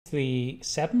the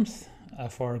 7th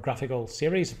for a graphical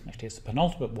series. Actually, it's the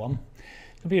penultimate one.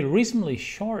 It'll be a reasonably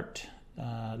short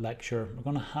lecture. We're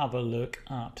going to have a look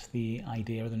at the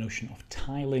idea or the notion of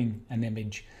tiling an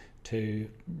image to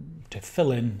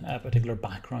fill in a particular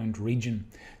background region.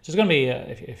 So it's going to be,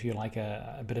 if you like,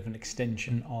 a bit of an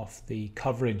extension of the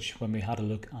coverage when we had a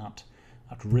look at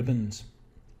ribbons.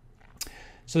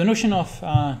 So the notion of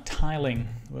tiling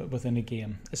within a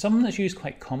game is something that's used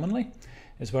quite commonly.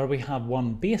 Is where we have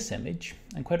one base image,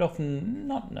 and quite often,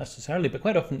 not necessarily, but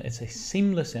quite often it's a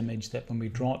seamless image that when we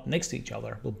draw it next to each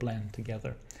other will blend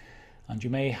together. And you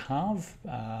may have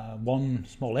one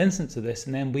small instance of this,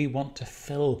 and then we want to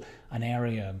fill an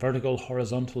area, vertical,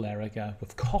 horizontal area,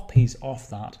 with copies of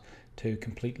that to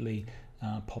completely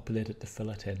populate it, to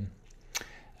fill it in.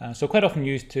 So quite often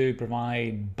used to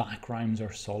provide backgrounds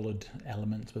or solid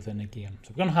elements within a game.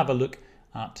 So we're going to have a look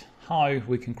at how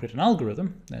we can create an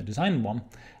algorithm, design one,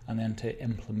 and then to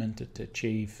implement it to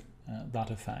achieve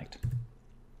that effect.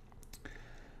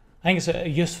 I think it's a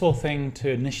useful thing to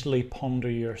initially ponder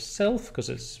yourself because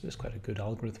it's quite a good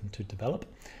algorithm to develop.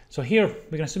 So here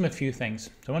we can assume a few things.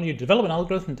 So I want you to develop an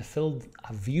algorithm to fill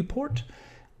a viewport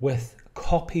with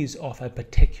copies of a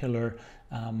particular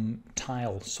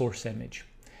tile source image.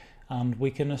 And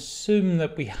we can assume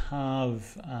that we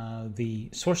have the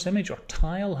source image or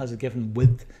tile has a given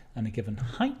width and a given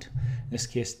height. In this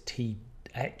case,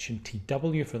 TH and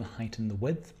TW for the height and the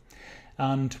width.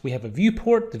 And we have a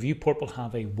viewport. The viewport will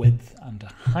have a width and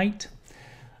a height.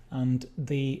 And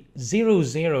the 0,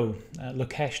 0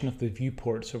 location of the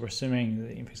viewport, so we're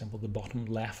assuming, for example, the bottom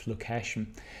left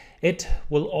location, it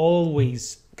will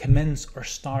always commence or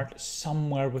start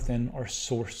somewhere within our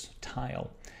source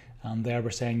tile. And there we're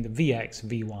saying that Vx,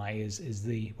 Vy is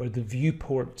where the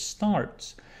viewport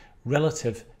starts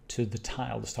relative to the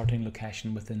tile, the starting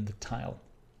location within the tile.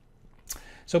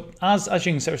 So as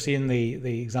you can sort of see in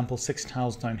the example 6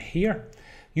 tiles down here,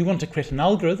 you want to create an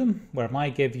algorithm where I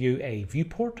give you a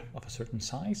viewport of a certain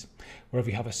size, where if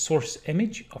you have a source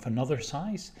image of another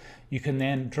size, you can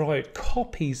then draw out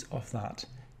copies of that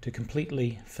to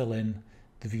completely fill in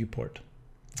the viewport.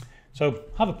 So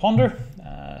have a ponder,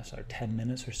 sort of 10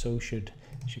 minutes or so should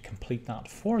complete that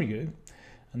for you.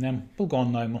 And then we'll go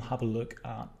on now and we'll have a look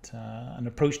at an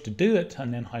approach to do it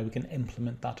and then how we can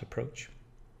implement that approach.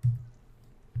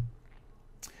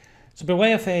 So by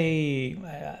way of a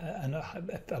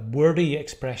wordy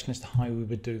expression as to how we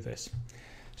would do this.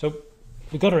 So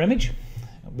we've got our image.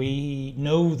 We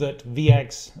know that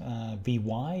Vx,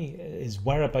 Vy is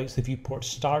whereabouts the viewport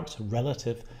starts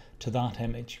relative to that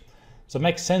image. So it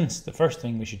makes sense, the first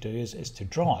thing we should do is to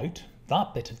draw out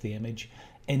that bit of the image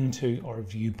into our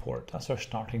viewport. That's our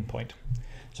starting point.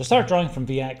 So start drawing from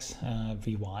Vx,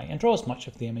 Vy, and draw as much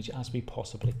of the image as we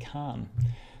possibly can.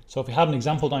 So if we had an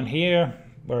example down here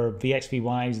where Vx,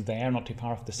 Vy is there, not too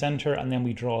far off the center, and then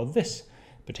we draw this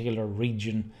particular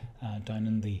region down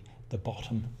in the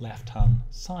bottom left-hand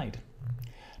side.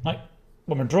 Now,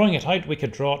 when we're drawing it out, we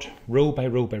could draw it row by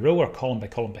row by row or column by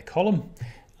column by column.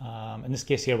 In this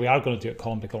case here, we are going to do it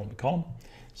column by column by column.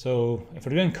 So if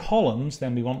we're doing columns,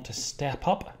 then we want to step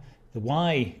up the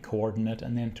y coordinate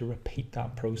and then to repeat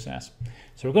that process.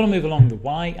 So we're going to move along the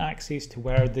y-axis to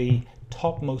where the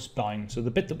topmost bound, so the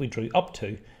bit that we drew up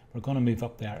to, we're going to move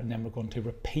up there and then we're going to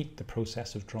repeat the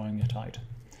process of drawing it out.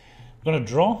 We're going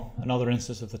to draw another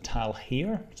instance of the tile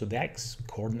here. So the x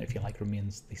coordinate, if you like,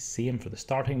 remains the same for the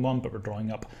starting one, but we're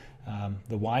drawing up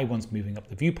the y one's moving up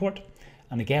the viewport.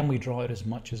 And again, we draw it as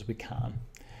much as we can.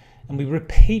 And we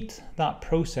repeat that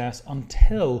process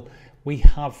until we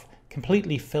have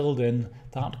completely filled in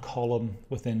that column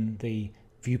within the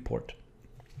viewport.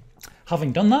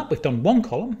 Having done that, we've done one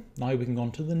column. Now we can go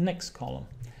on to the next column.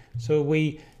 So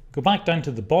we go back down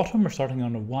to the bottom. We're starting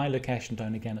on a y location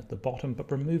down again at the bottom,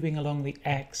 but we're moving along the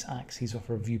x-axis of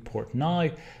our viewport now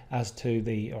as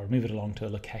to or move it along to a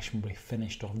location we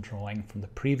finished off drawing from the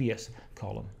previous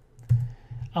column.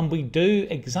 And we do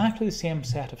exactly the same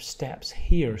set of steps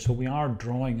here. So we are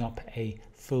drawing up a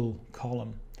full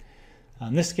column.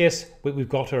 In this case, we've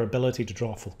got our ability to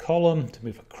draw a full column, to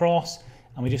move across,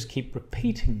 and we just keep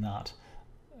repeating that,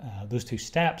 those two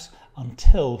steps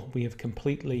until we have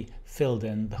completely filled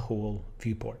in the whole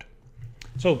viewport.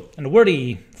 So in a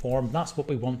wordy form, that's what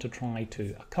we want to try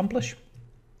to accomplish.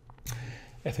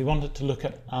 If we wanted to look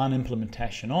at an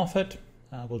implementation of it,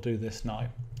 we'll do this now.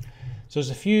 So there's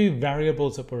a few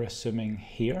variables that we're assuming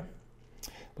here.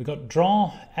 We've got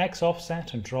draw x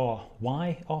offset and draw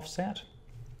y offset.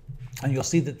 And you'll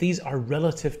see that these are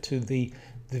relative to the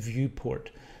viewport.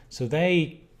 So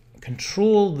they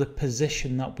control the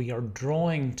position that we are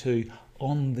drawing to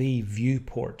on the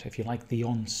viewport, if you like, the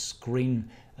on-screen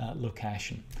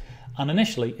location. And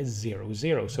initially is 0,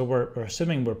 0. So we're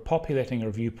assuming we're populating our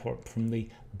viewport from the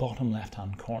bottom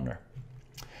left-hand corner.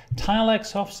 Tile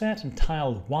X offset and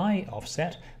tile Y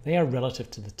offset, they are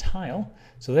relative to the tile.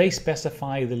 So they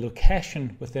specify the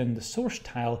location within the source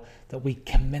tile that we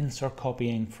commence our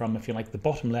copying from, if you like, the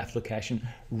bottom left location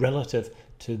relative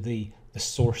to the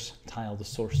source tile, the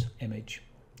source image.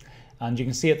 And you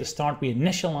can see at the start we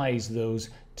initialize those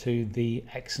to the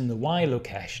X and the Y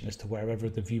location as to wherever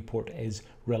the viewport is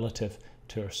relative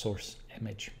to our source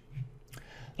image.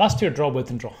 Last two are draw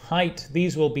width and draw height.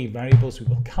 These will be variables we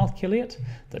will calculate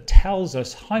that tells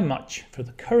us how much for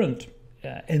the current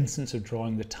instance of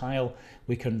drawing the tile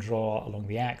we can draw along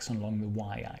the X and along the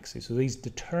Y axis. So these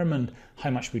determine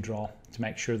how much we draw to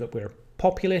make sure that we're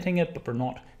populating it, but we're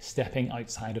not stepping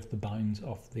outside of the bounds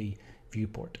of the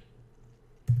viewport.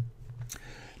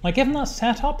 Now, given that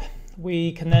setup,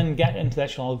 we can then get into the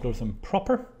actual algorithm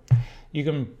proper. You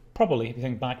can probably, if you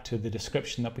think back to the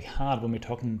description that we had when we were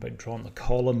talking about drawing the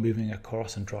column, moving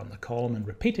across and drawing the column and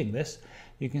repeating this,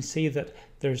 you can see that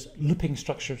there's looping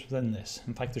structures within this.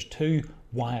 In fact, there's two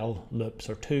while loops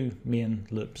or two main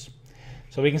loops.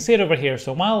 So we can see it over here.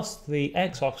 So whilst the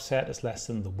X offset is less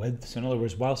than the width, so in other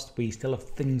words, whilst we still have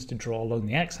things to draw along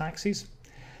the X axis,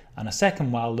 and a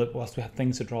second while loop whilst we have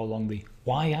things to draw along the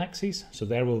Y axis. So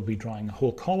there we'll be drawing a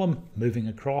whole column, moving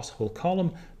across, whole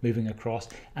column, moving across,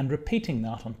 and repeating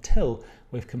that until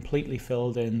we've completely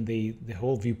filled in the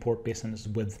whole viewport based on its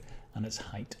width and its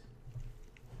height.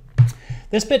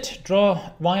 This bit,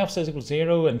 draw Y offset equals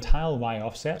 0 and tile Y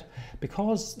offset,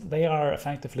 because they are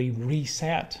effectively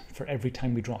reset for every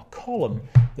time we draw a column,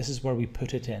 this is where we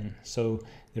put it in. So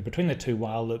they're between the two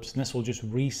while loops, and this will just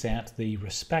reset the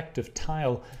respective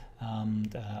tile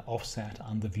offset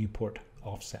and the viewport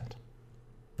offset.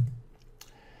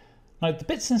 Now, the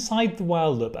bits inside the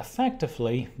while loop,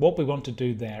 effectively what we want to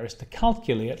do there is to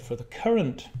calculate for the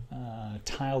current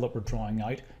tile that we're drawing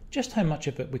out just how much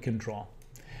of it we can draw.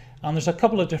 And there's a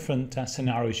couple of different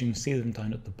scenarios. You can see them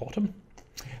down at the bottom.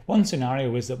 One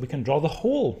scenario is that we can draw the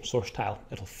whole source tile,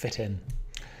 it'll fit in.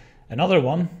 Another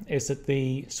one is that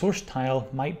the source tile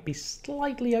might be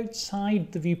slightly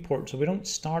outside the viewport, so we don't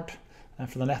start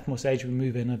from the leftmost edge, we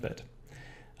move in a bit.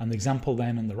 And the example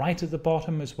then on the right at the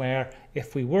bottom is where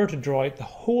if we were to draw out the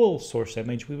whole source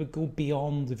image, we would go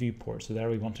beyond the viewport, so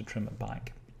there we want to trim it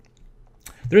back.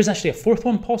 There is actually a fourth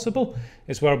one possible,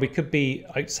 is where we could be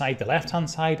outside the left-hand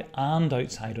side and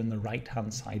outside on the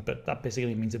right-hand side, but that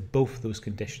basically means that both those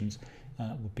conditions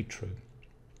would be true.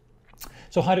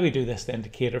 So how do we do this, the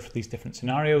indicator for these different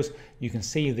scenarios? You can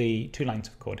see the two lines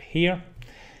of code here.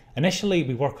 Initially,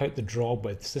 we work out the draw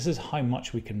widths. This is how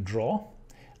much we can draw,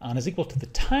 and is equal to the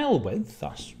tile width.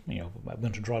 That's, we're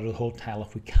going to draw the whole tile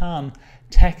if we can,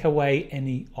 take away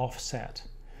any offset.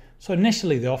 So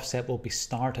initially the offset will be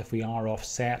start if we are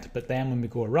offset, but then when we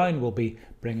go around, we'll be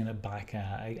bringing it back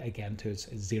again to its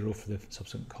 0 for the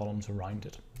subsequent columns around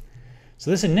it.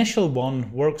 So this initial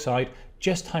one works out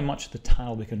just how much of the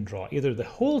tile we can draw, either the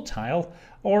whole tile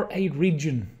or a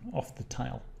region of the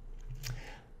tile.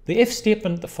 The if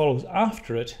statement that follows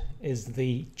after it is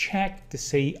the check to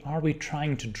see, are we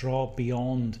trying to draw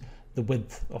beyond the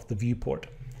width of the viewport?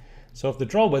 So if the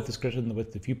draw width is greater than the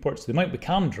width of the viewport, so the amount we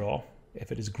can draw,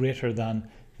 if it is greater than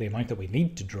the amount that we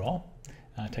need to draw,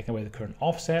 taking away the current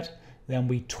offset, then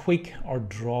we tweak our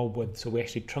draw width, so we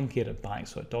actually truncate it back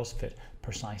so it does fit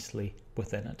precisely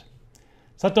within it.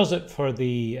 So that does it for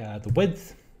the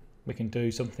width. We can do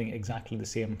something exactly the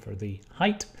same for the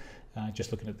height,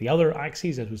 just looking at the other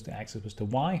axes, as was the X as was to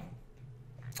Y.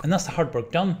 And that's the hard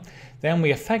work done. Then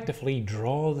we effectively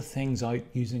draw the things out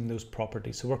using those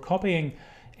properties. So we're copying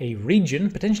a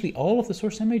region, potentially all of the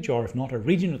source image, or if not a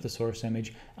region of the source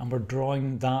image, and we're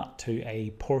drawing that to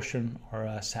a portion or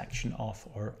a section of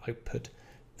our output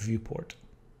viewport.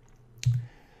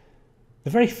 The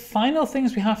very final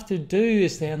things we have to do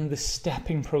is then the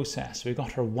stepping process. We've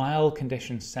got our while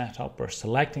conditions set up, we're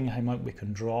selecting how much we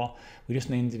can draw. We just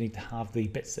need to have the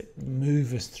bits that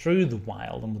move us through the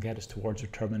while and will get us towards our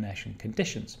termination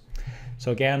conditions.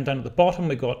 So again, down at the bottom,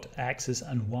 we've got X's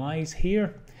and Y's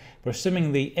here. We're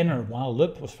assuming the inner while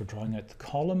loop was for drawing out the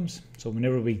columns. So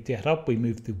whenever we get up, we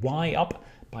move the Y up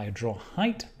by a draw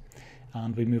height,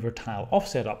 and we move our tile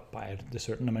offset up by the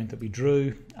certain amount that we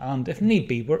drew. And if need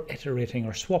be, we're iterating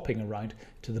or swapping around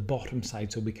to the bottom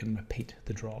side so we can repeat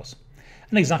the draws.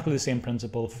 And exactly the same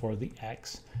principle for the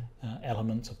X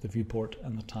elements of the viewport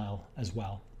and the tile as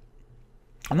well.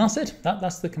 And that's it.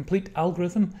 That's the complete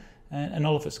algorithm in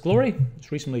all of its glory.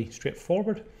 It's reasonably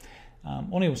straightforward.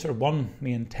 Only sort of one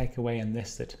main takeaway in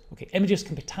this, that okay, images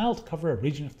can be tiled to cover a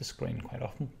region of the screen. Quite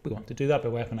often we want to do that by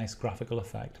way of a nice graphical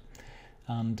effect,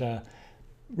 and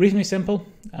reasonably simple.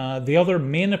 The other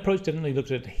main approach, didn't really look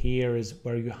at it here, is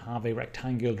where you have a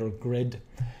rectangular grid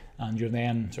and you're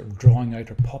then sort of drawing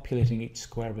out or populating each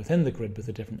square within the grid with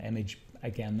a different image.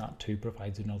 Again, that too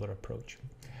provides another approach.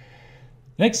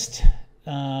 Next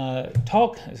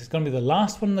talk, this is going to be the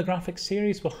last one in the graphics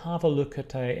series. We'll have a look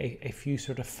at a few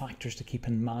sort of factors to keep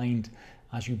in mind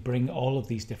as you bring all of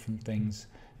these different things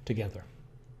together.